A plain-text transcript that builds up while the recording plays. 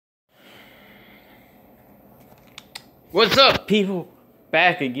What's up, people?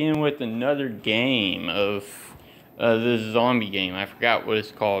 Back again with another game of this zombie game. I forgot what it's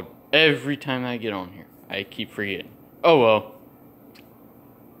called. Every time I get on here, I keep forgetting. Oh well.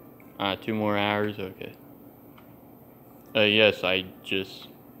 2 more hours, okay. Yes, I just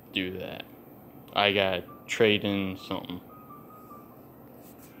do that. I gotta trade in something.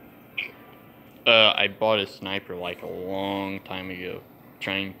 I bought a sniper like a long time ago,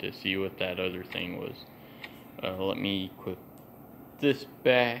 trying to see what that other thing was. Let me equip this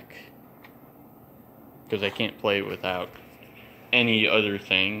back, because I can't play it without any other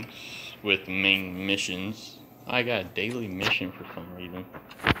things with main missions. I got a daily mission for some reason.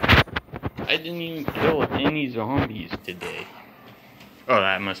 I didn't even kill any zombies today. Oh,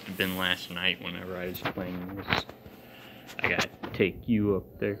 that must have been last night whenever I was playing this. I gotta take you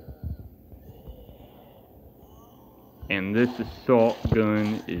up there. And this assault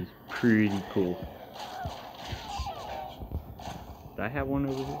gun is pretty cool. Do I have one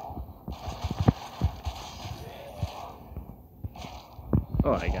over here?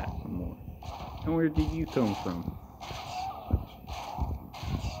 Oh, I got some more. And where did you come from?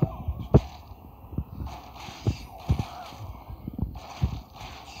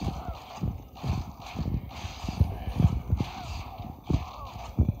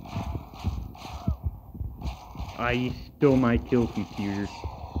 You stole my kill computer.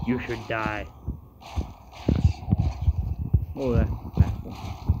 You should die. Oh, that's one.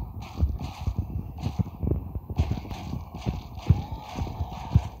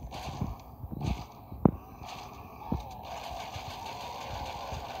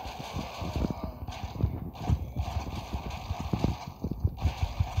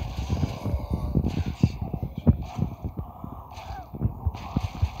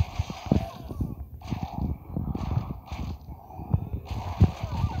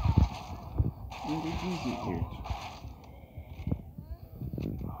 When did you get here?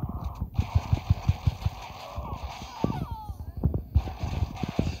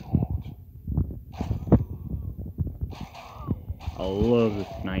 I love the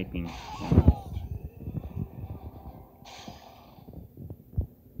sniping.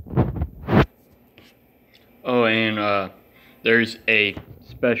 Oh, and there's a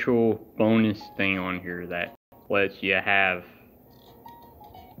special bonus thing on here that lets you have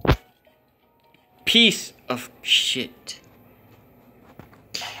piece of shit.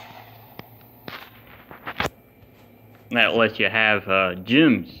 That lets you have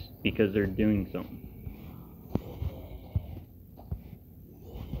gems because they're doing something.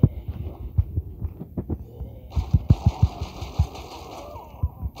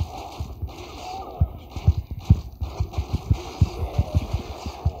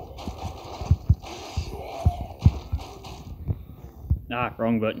 Ah,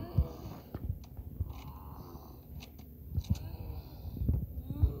 wrong button.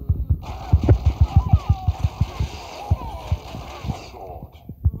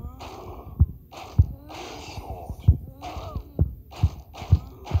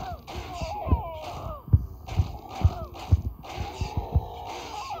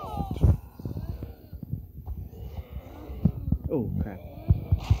 Oh crap.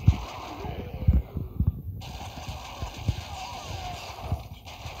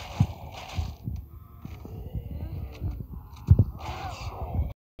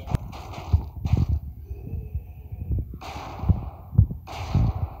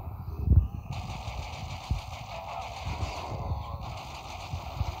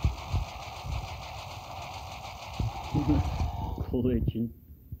 Glitching.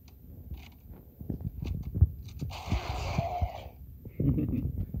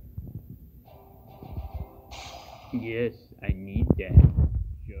 Yes, I need that.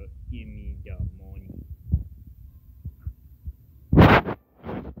 Just give me the money.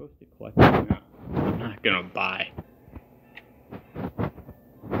 I'm supposed to collect it now. I'm not gonna buy.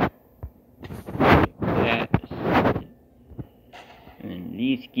 That. And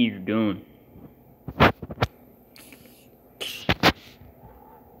these keys are done.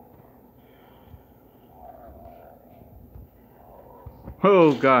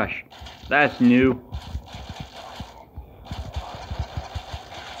 Oh gosh, that's new.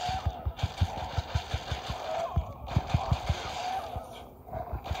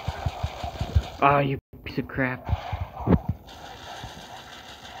 Ah, you piece of crap.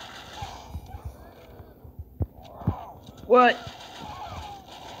 What?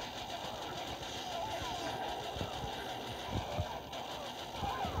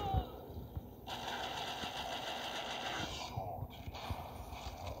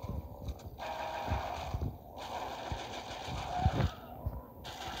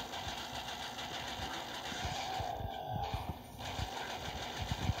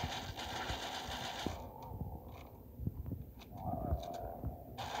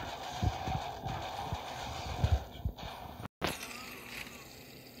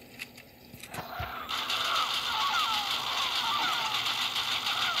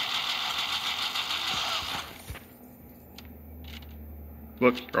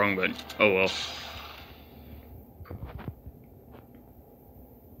 Whoops, wrong button. Oh well.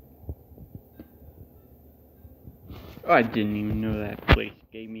 I didn't even know that place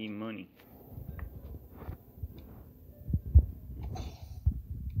gave me money.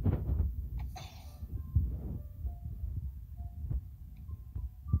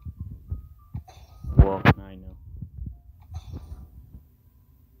 Well, I know.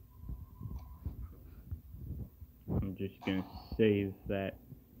 I'm just gonna save that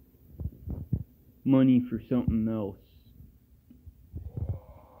money for something else.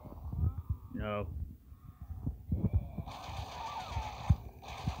 No.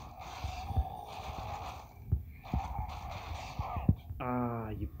 Ah,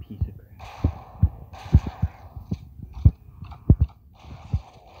 you piece of crap.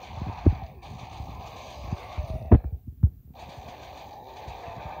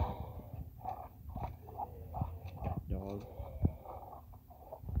 Dog.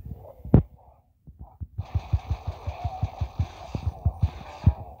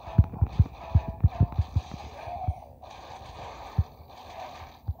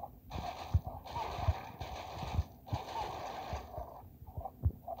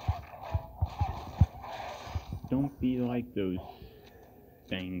 Don't be like those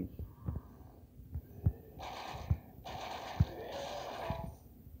things.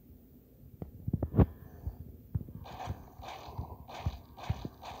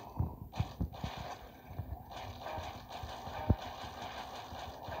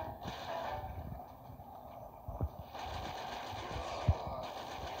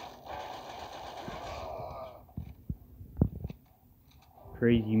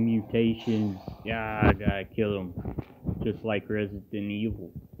 Crazy mutations. Yeah, I gotta kill them. Just like Resident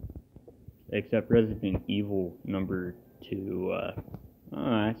Evil. Except Resident Evil number 2,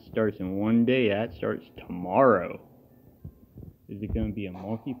 that starts in one day. That starts tomorrow. Is it gonna be a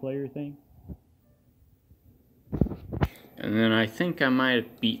multiplayer thing? And then I think I might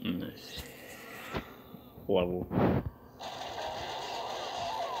have beaten this level.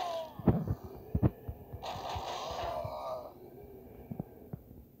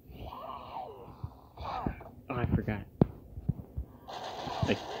 Oh, I forgot.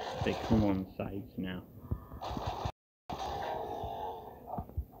 They come on the sides now.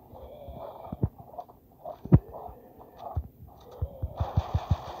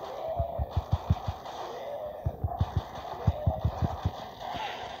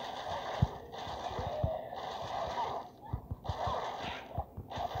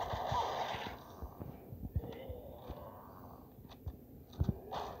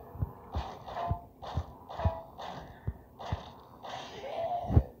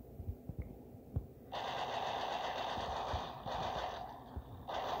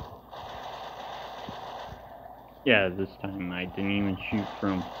 Yeah, this time I didn't even shoot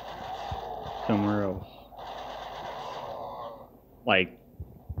from somewhere else. Like,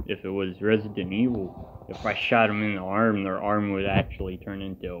 if it was Resident Evil, if I shot them in the arm, their arm would actually turn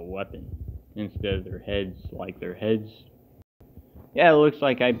into a weapon instead of their heads. Like their heads. Yeah, it looks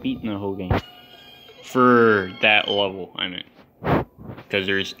like I've beaten the whole game. For that level, I meant. Because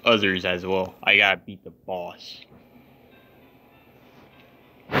there's others as well. I gotta beat the boss.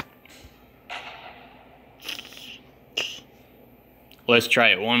 Let's try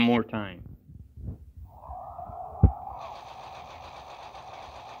it one more time.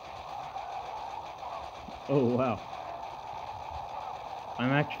 Oh wow.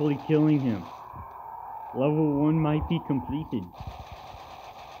 I'm actually killing him. Level 1 might be completed.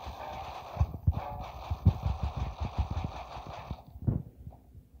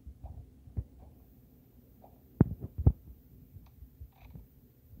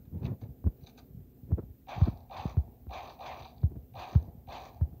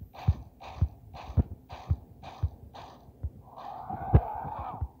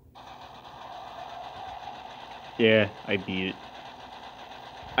 Yeah, I beat it.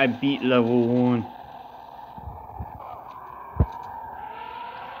 I beat level 1.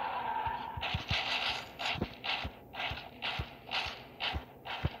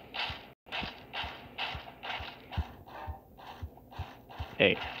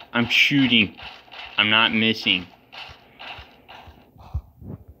 Hey, I'm shooting. I'm not missing.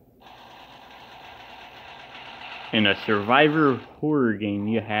 In a survivor horror game,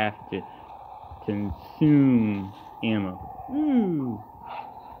 you have to consume ammo. Ooh.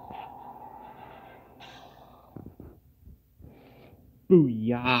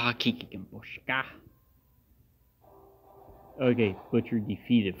 Booyah, Kikikamboshka. Okay, Butcher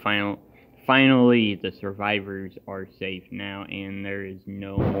defeated. Finally, the survivors are safe now, and there is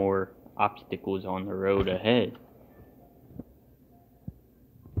no more obstacles on the road ahead.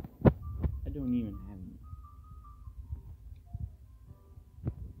 don't even have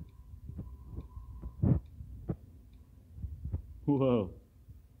any. Whoa.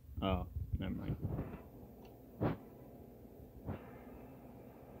 Oh, never mind.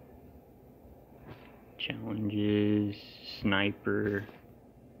 Challenges, sniper.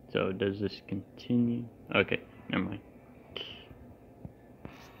 So does this continue? Okay, never mind.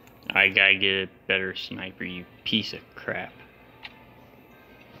 I gotta get a better sniper, you piece of crap.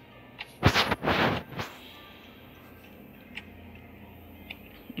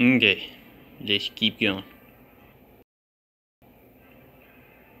 Okay, let's keep going.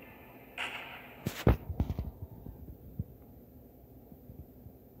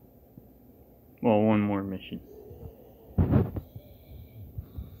 Well, one more mission.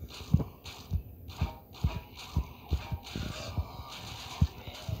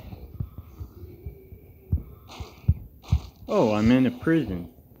 Oh, I'm in a prison.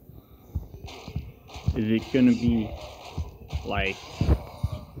 Is it gonna be like...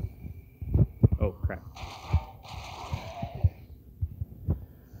 Oh, crap.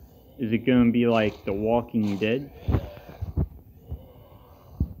 Is it gonna be like The Walking Dead?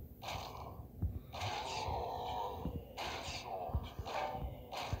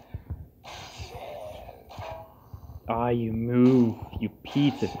 Ah, you move, you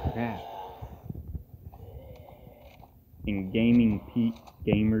piece of crap. And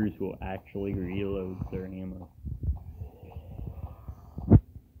gamers will actually reload their ammo.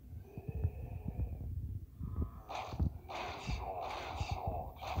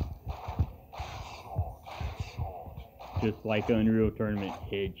 Just like Unreal Tournament,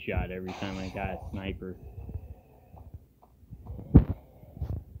 headshot every time I got a sniper.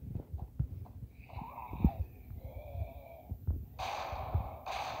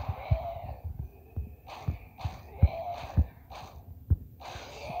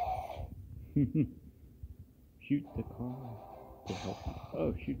 Shoot the car to help you.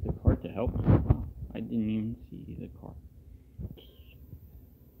 Oh, shoot the car to help me. I didn't even see the car.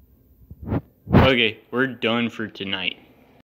 Okay, we're done for tonight.